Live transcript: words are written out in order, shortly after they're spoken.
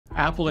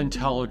Apple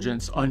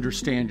Intelligence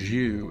understands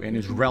you and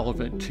is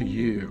relevant to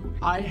you.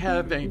 I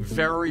have a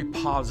very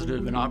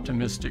positive and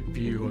optimistic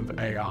view of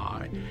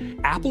AI.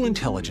 Apple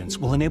Intelligence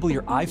will enable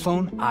your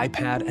iPhone,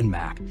 iPad, and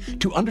Mac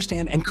to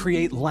understand and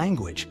create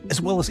language,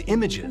 as well as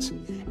images,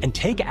 and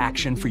take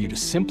action for you to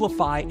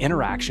simplify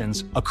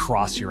interactions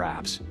across your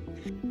apps.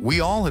 We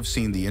all have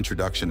seen the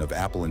introduction of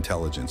Apple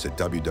Intelligence at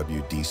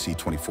WWDC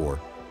 24,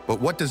 but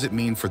what does it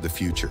mean for the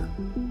future?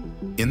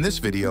 In this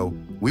video,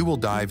 we will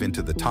dive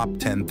into the top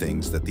 10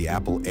 things that the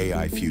Apple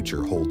AI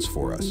future holds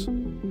for us.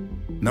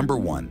 Number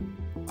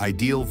 1.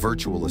 Ideal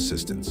virtual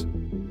assistants.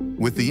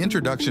 With the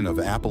introduction of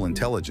Apple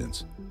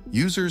Intelligence,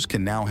 users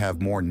can now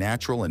have more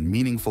natural and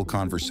meaningful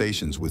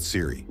conversations with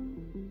Siri.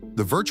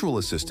 The virtual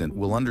assistant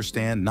will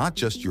understand not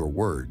just your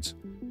words,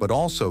 but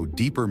also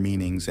deeper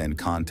meanings and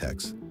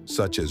contexts,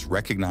 such as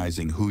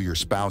recognizing who your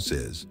spouse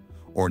is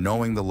or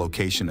knowing the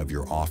location of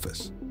your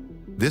office.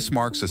 This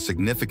marks a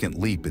significant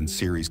leap in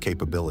Siri's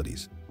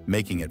capabilities,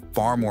 making it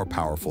far more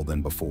powerful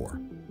than before.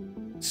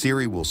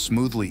 Siri will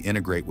smoothly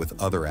integrate with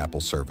other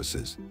Apple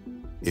services.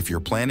 If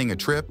you're planning a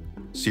trip,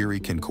 Siri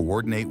can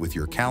coordinate with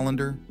your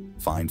calendar,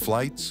 find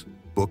flights,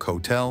 book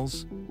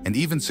hotels, and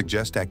even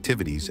suggest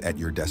activities at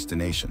your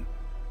destination.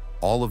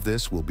 All of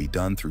this will be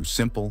done through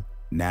simple,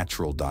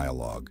 natural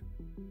dialogue.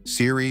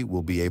 Siri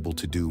will be able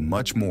to do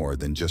much more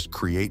than just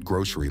create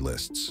grocery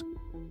lists.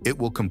 It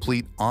will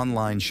complete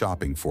online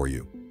shopping for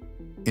you.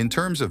 In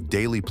terms of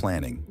daily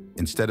planning,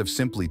 instead of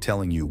simply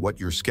telling you what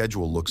your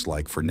schedule looks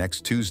like for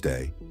next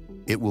Tuesday,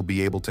 it will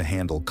be able to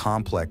handle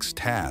complex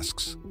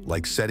tasks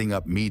like setting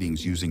up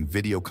meetings using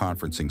video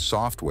conferencing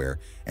software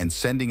and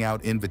sending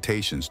out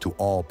invitations to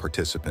all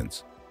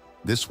participants.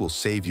 This will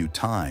save you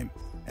time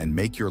and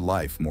make your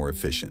life more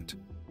efficient.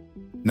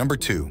 Number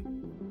 2.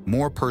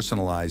 More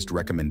personalized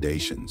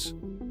recommendations.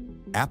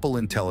 Apple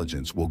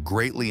Intelligence will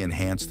greatly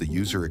enhance the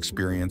user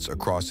experience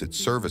across its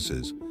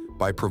services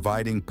by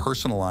providing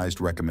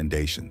personalized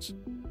recommendations.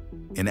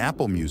 In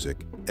Apple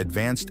Music,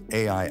 advanced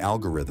AI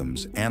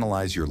algorithms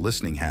analyze your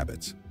listening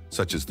habits,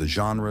 such as the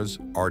genres,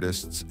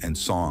 artists, and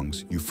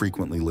songs you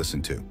frequently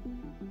listen to.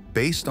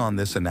 Based on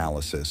this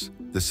analysis,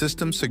 the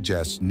system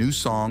suggests new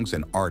songs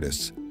and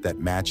artists that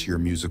match your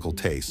musical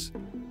tastes,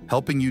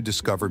 helping you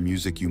discover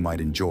music you might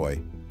enjoy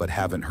but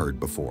haven't heard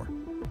before.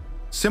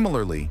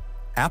 Similarly,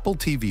 Apple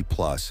TV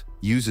Plus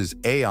uses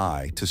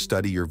AI to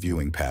study your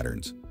viewing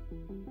patterns.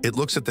 It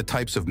looks at the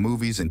types of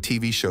movies and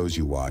TV shows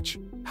you watch,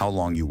 how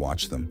long you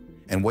watch them,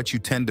 and what you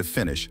tend to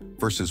finish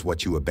versus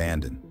what you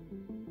abandon.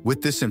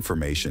 With this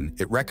information,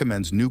 it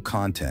recommends new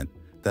content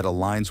that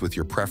aligns with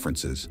your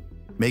preferences,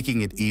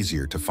 making it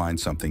easier to find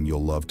something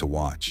you'll love to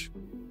watch.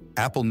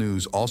 Apple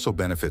News also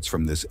benefits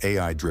from this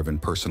AI-driven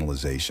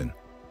personalization.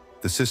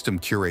 The system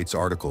curates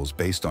articles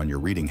based on your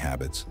reading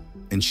habits,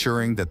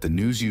 ensuring that the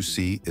news you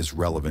see is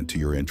relevant to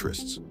your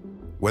interests.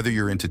 Whether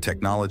you're into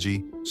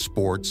technology,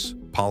 sports,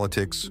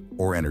 politics,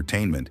 or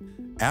entertainment,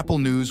 Apple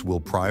News will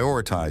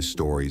prioritize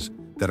stories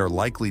that are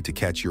likely to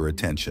catch your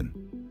attention.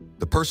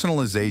 The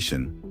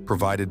personalization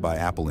provided by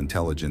Apple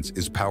Intelligence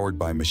is powered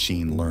by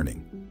machine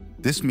learning.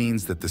 This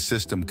means that the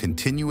system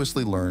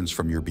continuously learns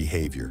from your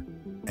behavior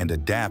and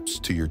adapts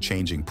to your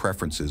changing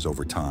preferences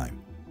over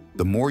time.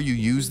 The more you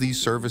use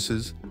these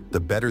services, the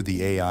better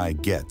the AI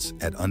gets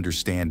at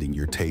understanding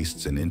your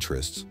tastes and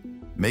interests,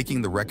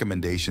 making the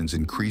recommendations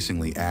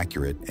increasingly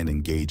accurate and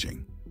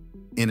engaging.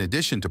 In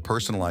addition to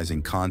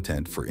personalizing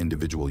content for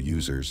individual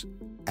users,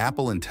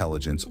 Apple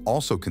Intelligence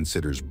also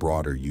considers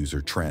broader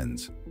user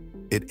trends.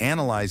 It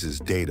analyzes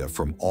data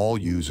from all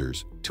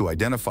users to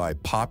identify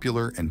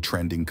popular and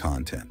trending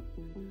content.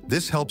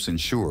 This helps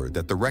ensure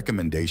that the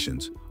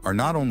recommendations are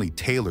not only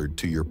tailored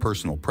to your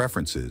personal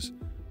preferences,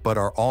 but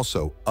are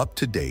also up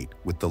to date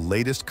with the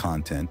latest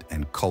content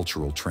and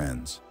cultural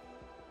trends.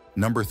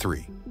 Number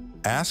 3.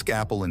 Ask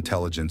Apple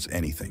Intelligence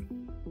anything.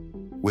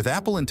 With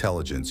Apple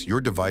Intelligence, your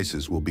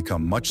devices will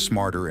become much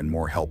smarter and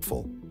more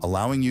helpful,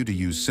 allowing you to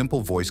use simple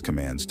voice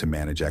commands to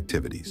manage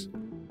activities.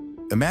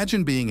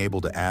 Imagine being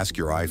able to ask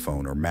your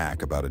iPhone or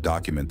Mac about a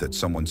document that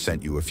someone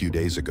sent you a few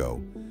days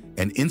ago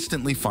and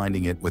instantly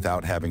finding it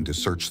without having to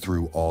search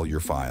through all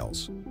your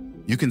files.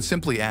 You can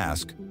simply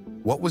ask,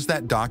 "What was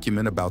that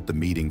document about the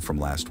meeting from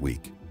last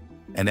week?"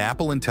 And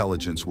Apple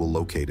Intelligence will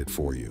locate it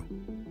for you.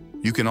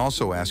 You can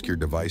also ask your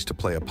device to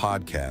play a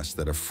podcast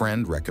that a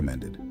friend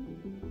recommended.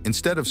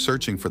 Instead of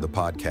searching for the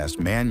podcast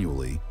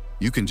manually,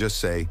 you can just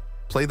say,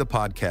 "Play the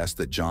podcast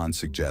that John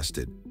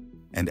suggested,"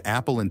 and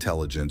Apple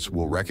Intelligence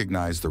will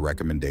recognize the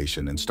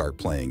recommendation and start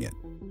playing it.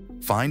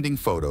 Finding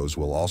photos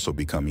will also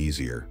become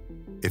easier.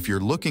 If you're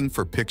looking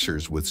for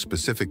pictures with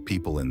specific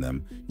people in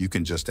them, you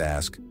can just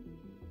ask,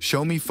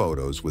 "Show me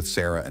photos with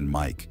Sarah and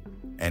Mike,"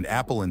 and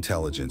Apple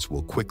Intelligence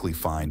will quickly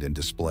find and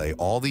display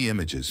all the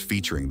images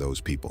featuring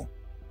those people.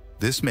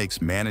 This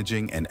makes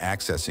managing and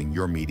accessing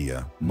your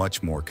media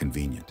much more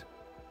convenient.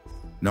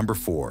 Number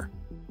 4.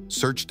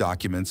 Search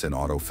documents and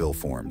autofill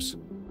forms.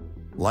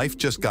 Life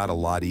just got a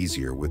lot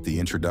easier with the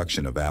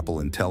introduction of Apple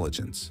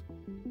Intelligence.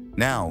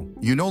 Now,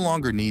 you no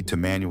longer need to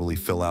manually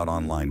fill out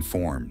online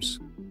forms.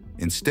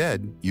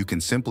 Instead, you can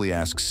simply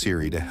ask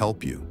Siri to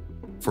help you.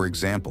 For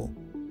example,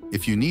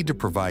 if you need to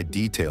provide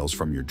details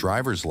from your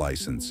driver's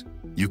license,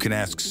 you can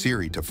ask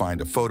Siri to find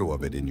a photo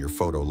of it in your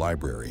photo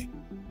library.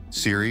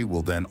 Siri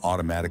will then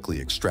automatically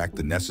extract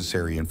the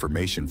necessary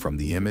information from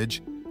the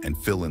image and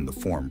fill in the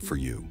form for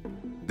you.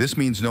 This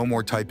means no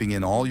more typing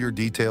in all your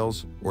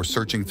details or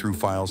searching through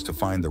files to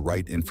find the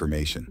right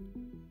information.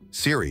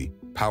 Siri,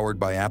 powered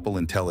by Apple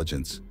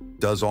Intelligence,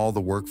 does all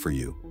the work for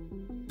you.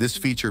 This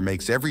feature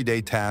makes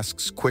everyday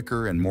tasks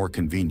quicker and more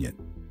convenient,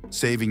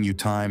 saving you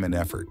time and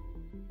effort.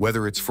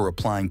 Whether it's for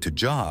applying to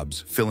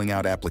jobs, filling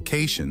out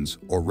applications,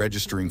 or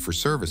registering for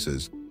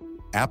services,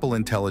 Apple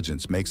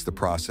Intelligence makes the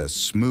process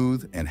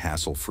smooth and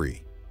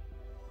hassle-free.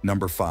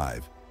 Number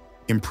 5.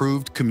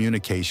 Improved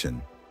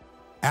communication.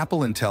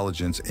 Apple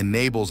Intelligence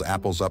enables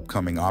Apple's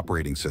upcoming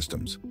operating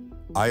systems,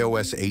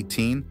 iOS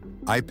 18,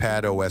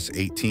 iPadOS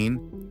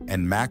 18,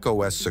 and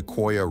macOS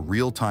Sequoia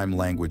real-time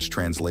language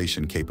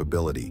translation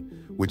capability,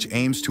 which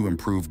aims to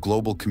improve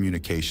global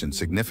communication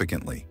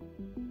significantly.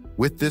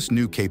 With this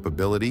new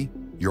capability,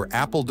 your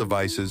Apple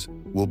devices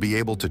will be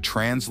able to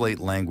translate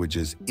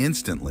languages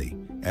instantly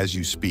as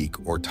you speak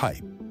or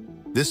type.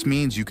 This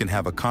means you can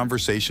have a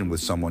conversation with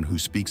someone who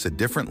speaks a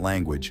different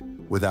language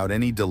without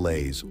any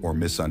delays or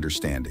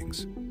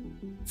misunderstandings.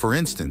 For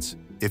instance,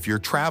 if you're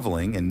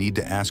traveling and need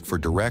to ask for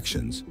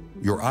directions,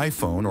 your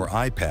iPhone or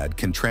iPad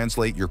can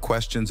translate your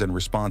questions and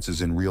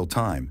responses in real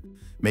time,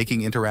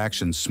 making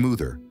interactions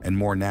smoother and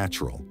more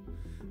natural.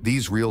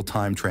 These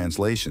real-time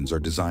translations are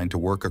designed to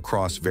work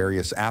across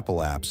various Apple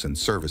apps and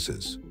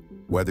services.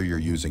 Whether you're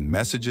using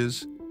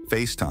Messages,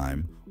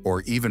 FaceTime,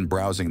 or even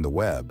browsing the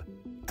web,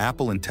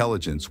 Apple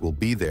Intelligence will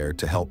be there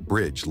to help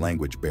bridge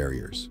language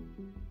barriers.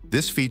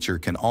 This feature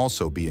can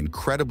also be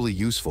incredibly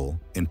useful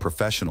in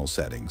professional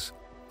settings,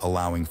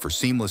 allowing for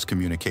seamless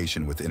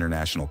communication with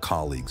international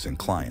colleagues and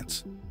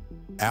clients.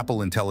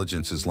 Apple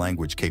Intelligence's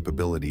language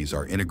capabilities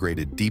are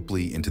integrated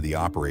deeply into the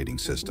operating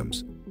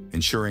systems,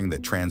 ensuring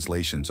that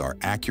translations are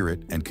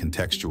accurate and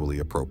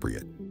contextually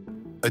appropriate.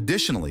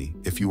 Additionally,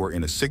 if you are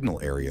in a signal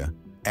area,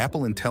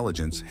 Apple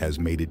Intelligence has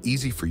made it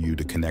easy for you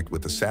to connect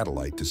with a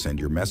satellite to send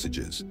your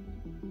messages.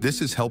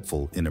 This is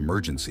helpful in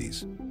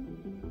emergencies.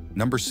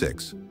 Number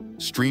 6.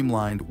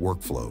 Streamlined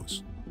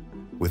workflows.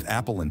 With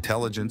Apple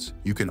Intelligence,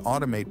 you can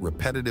automate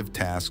repetitive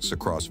tasks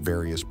across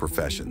various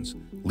professions,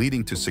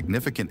 leading to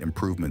significant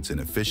improvements in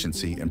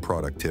efficiency and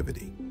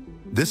productivity.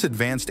 This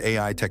advanced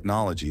AI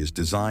technology is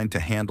designed to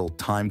handle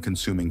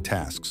time-consuming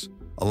tasks,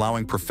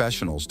 allowing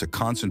professionals to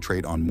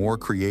concentrate on more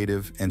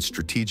creative and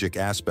strategic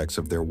aspects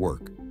of their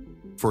work.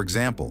 For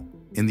example,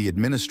 in the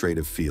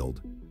administrative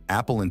field,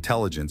 Apple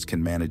Intelligence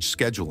can manage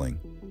scheduling,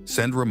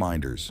 send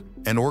reminders,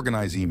 and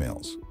organize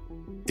emails.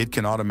 It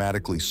can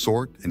automatically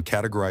sort and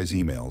categorize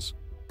emails,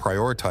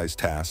 prioritize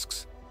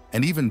tasks,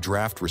 and even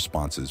draft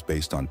responses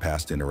based on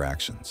past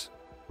interactions.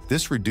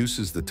 This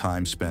reduces the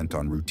time spent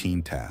on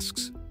routine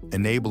tasks,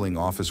 enabling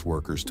office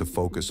workers to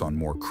focus on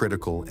more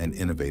critical and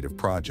innovative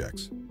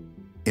projects.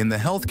 In the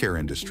healthcare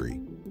industry,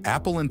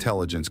 Apple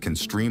Intelligence can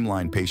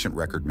streamline patient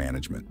record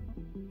management,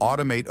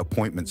 automate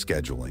appointment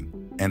scheduling,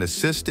 and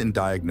assist in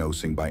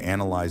diagnosing by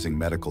analyzing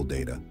medical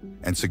data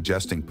and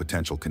suggesting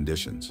potential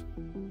conditions.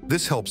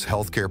 This helps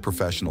healthcare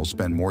professionals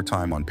spend more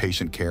time on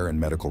patient care and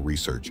medical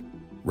research,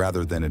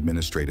 rather than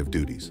administrative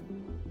duties.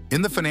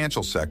 In the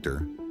financial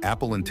sector,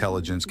 Apple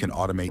Intelligence can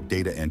automate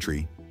data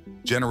entry,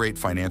 generate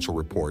financial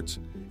reports,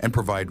 and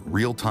provide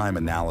real-time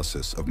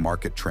analysis of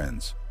market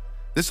trends.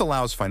 This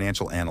allows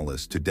financial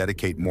analysts to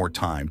dedicate more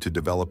time to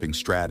developing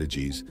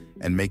strategies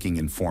and making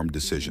informed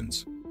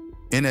decisions.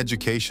 In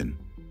education,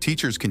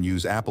 teachers can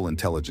use Apple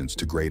Intelligence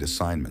to grade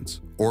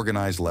assignments,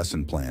 organize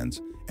lesson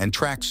plans, and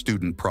track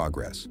student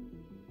progress.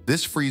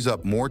 This frees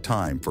up more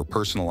time for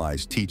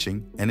personalized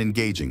teaching and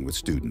engaging with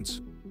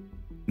students.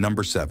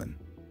 Number 7.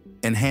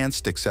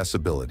 Enhanced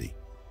accessibility.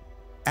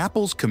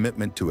 Apple's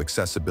commitment to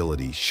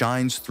accessibility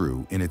shines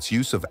through in its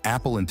use of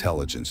Apple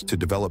Intelligence to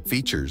develop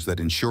features that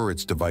ensure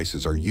its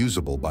devices are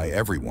usable by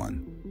everyone.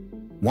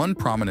 One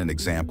prominent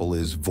example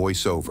is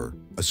VoiceOver,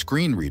 a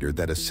screen reader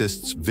that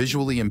assists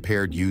visually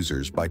impaired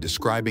users by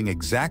describing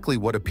exactly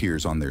what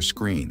appears on their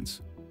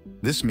screens.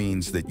 This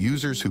means that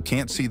users who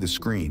can't see the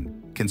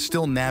screen can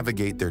still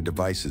navigate their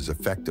devices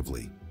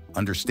effectively,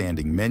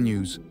 understanding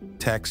menus,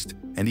 text,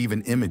 and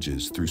even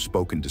images through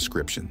spoken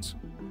descriptions.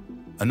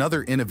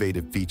 Another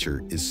innovative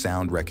feature is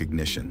sound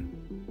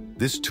recognition.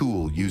 This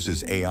tool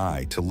uses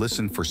AI to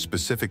listen for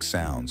specific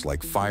sounds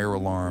like fire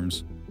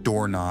alarms,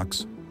 door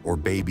knocks, or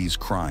babies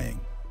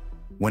crying.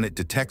 When it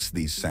detects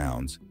these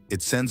sounds,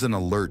 it sends an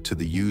alert to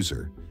the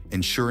user,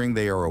 ensuring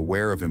they are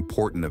aware of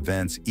important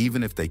events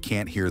even if they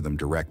can't hear them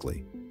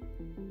directly.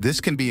 This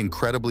can be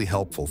incredibly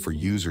helpful for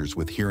users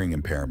with hearing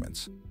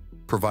impairments,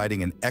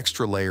 providing an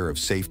extra layer of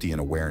safety and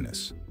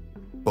awareness.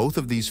 Both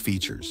of these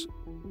features,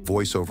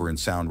 VoiceOver and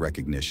sound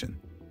recognition,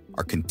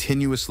 are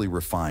continuously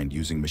refined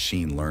using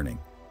machine learning.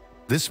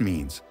 This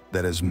means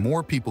that as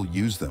more people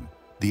use them,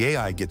 the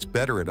AI gets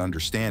better at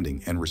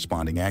understanding and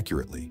responding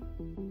accurately.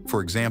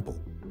 For example,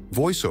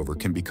 Voiceover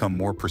can become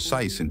more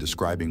precise in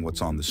describing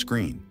what's on the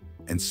screen,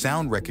 and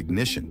sound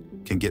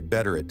recognition can get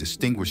better at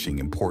distinguishing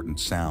important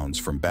sounds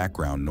from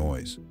background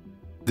noise.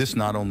 This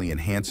not only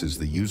enhances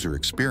the user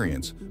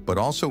experience, but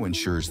also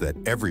ensures that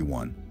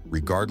everyone,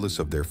 regardless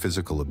of their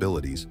physical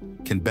abilities,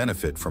 can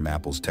benefit from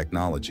Apple's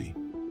technology.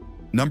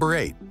 Number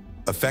 8.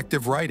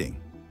 Effective writing.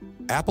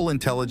 Apple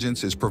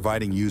Intelligence is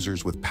providing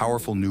users with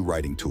powerful new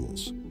writing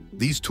tools.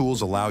 These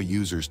tools allow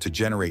users to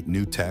generate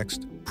new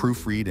text,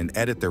 proofread and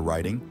edit their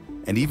writing,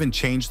 and even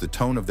change the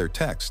tone of their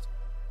text.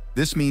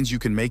 This means you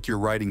can make your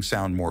writing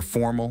sound more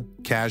formal,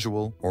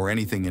 casual, or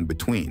anything in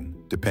between,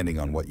 depending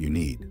on what you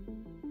need.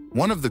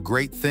 One of the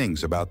great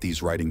things about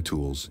these writing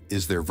tools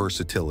is their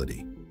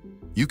versatility.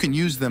 You can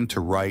use them to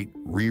write,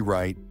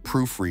 rewrite,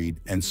 proofread,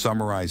 and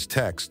summarize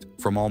text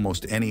from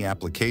almost any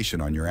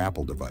application on your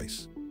Apple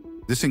device.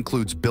 This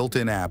includes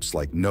built-in apps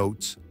like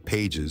Notes,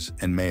 Pages,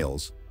 and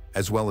Mails,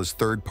 as well as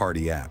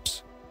third-party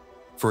apps.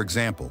 For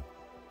example,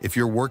 if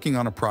you're working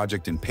on a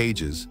project in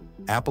Pages,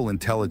 Apple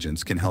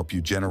Intelligence can help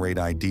you generate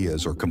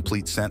ideas or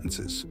complete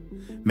sentences,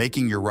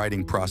 making your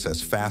writing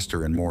process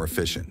faster and more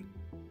efficient.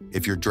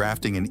 If you're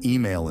drafting an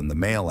email in the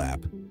Mail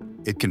app,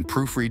 it can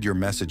proofread your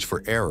message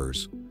for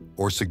errors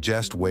or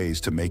suggest ways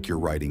to make your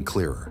writing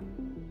clearer.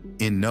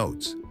 In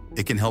Notes,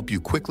 it can help you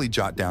quickly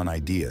jot down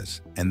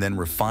ideas and then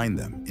refine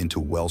them into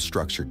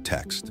well-structured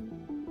text.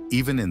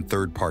 Even in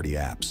third-party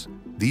apps,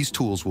 these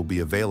tools will be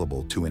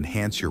available to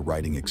enhance your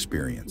writing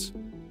experience.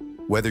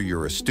 Whether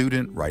you're a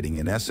student writing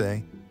an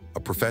essay, a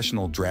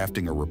professional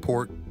drafting a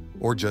report,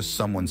 or just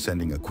someone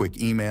sending a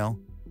quick email,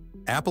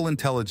 Apple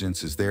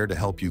Intelligence is there to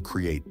help you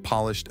create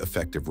polished,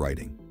 effective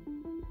writing.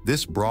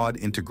 This broad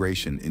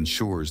integration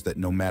ensures that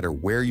no matter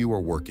where you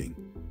are working,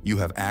 you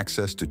have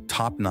access to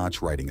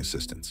top-notch writing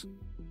assistance.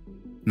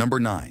 Number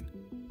 9.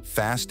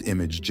 Fast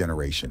image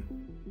generation.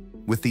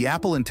 With the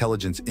Apple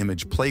Intelligence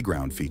Image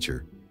Playground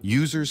feature,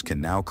 users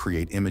can now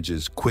create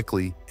images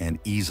quickly and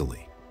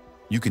easily.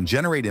 You can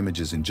generate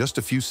images in just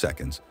a few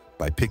seconds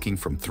by picking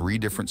from 3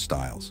 different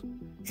styles: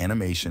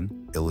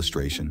 animation,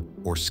 illustration,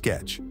 or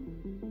sketch.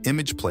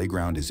 Image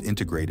Playground is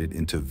integrated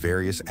into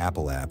various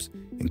Apple apps,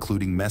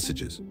 including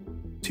Messages.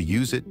 To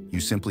use it, you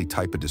simply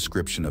type a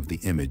description of the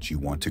image you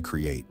want to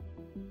create.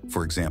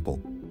 For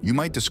example, you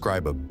might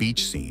describe a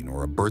beach scene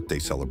or a birthday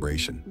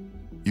celebration.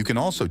 You can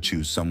also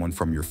choose someone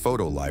from your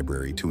photo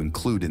library to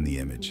include in the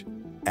image,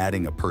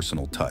 adding a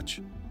personal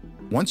touch.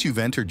 Once you've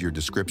entered your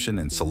description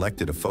and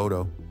selected a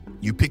photo,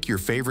 you pick your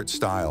favorite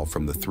style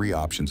from the 3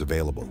 options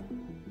available.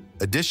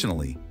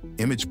 Additionally,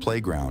 Image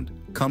Playground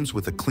comes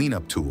with a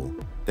cleanup tool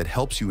that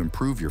helps you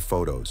improve your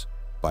photos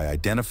by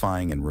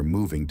identifying and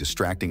removing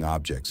distracting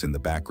objects in the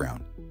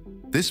background.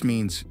 This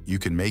means you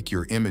can make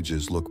your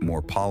images look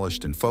more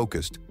polished and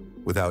focused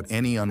without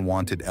any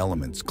unwanted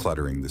elements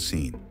cluttering the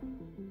scene.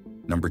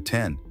 Number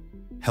 10.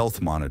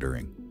 Health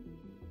monitoring.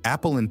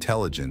 Apple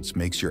Intelligence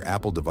makes your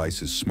Apple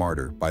devices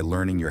smarter by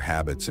learning your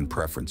habits and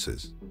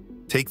preferences.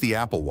 Take the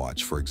Apple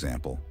Watch, for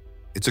example.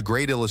 It's a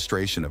great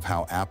illustration of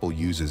how Apple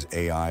uses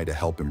AI to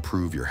help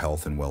improve your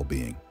health and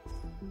well-being.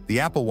 The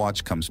Apple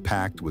Watch comes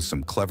packed with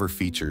some clever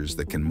features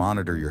that can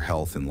monitor your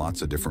health in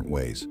lots of different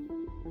ways.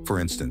 For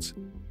instance,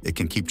 it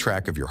can keep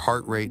track of your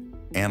heart rate,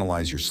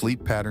 analyze your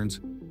sleep patterns,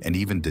 and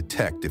even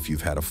detect if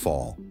you've had a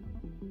fall.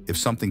 If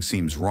something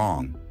seems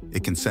wrong,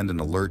 it can send an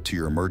alert to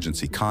your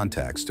emergency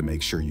contacts to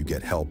make sure you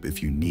get help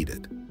if you need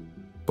it.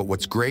 But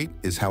what's great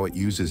is how it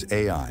uses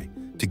AI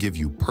to give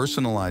you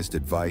personalized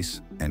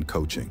advice and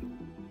coaching.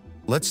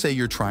 Let's say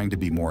you're trying to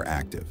be more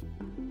active.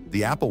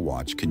 The Apple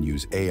Watch can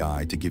use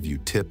AI to give you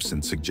tips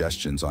and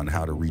suggestions on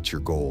how to reach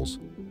your goals,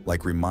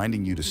 like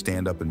reminding you to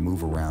stand up and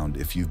move around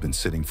if you've been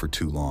sitting for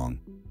too long.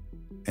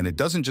 And it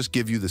doesn't just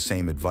give you the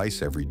same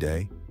advice every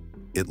day.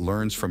 It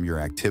learns from your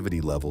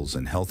activity levels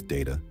and health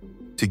data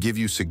to give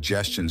you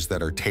suggestions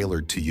that are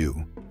tailored to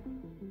you.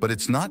 But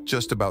it's not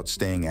just about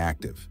staying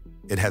active.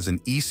 It has an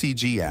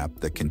ECG app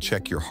that can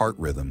check your heart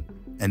rhythm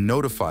and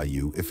notify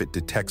you if it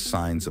detects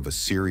signs of a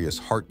serious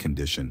heart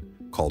condition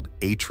called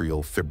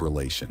atrial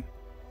fibrillation.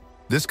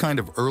 This kind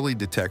of early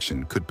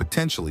detection could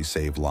potentially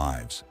save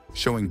lives,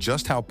 showing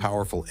just how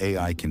powerful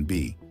AI can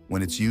be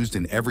when it's used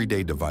in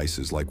everyday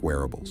devices like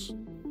wearables.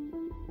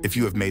 If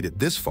you have made it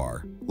this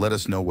far, let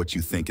us know what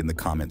you think in the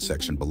comment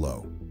section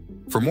below.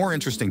 For more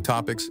interesting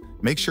topics,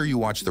 make sure you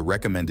watch the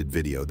recommended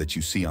video that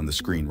you see on the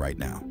screen right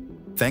now.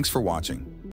 Thanks for watching.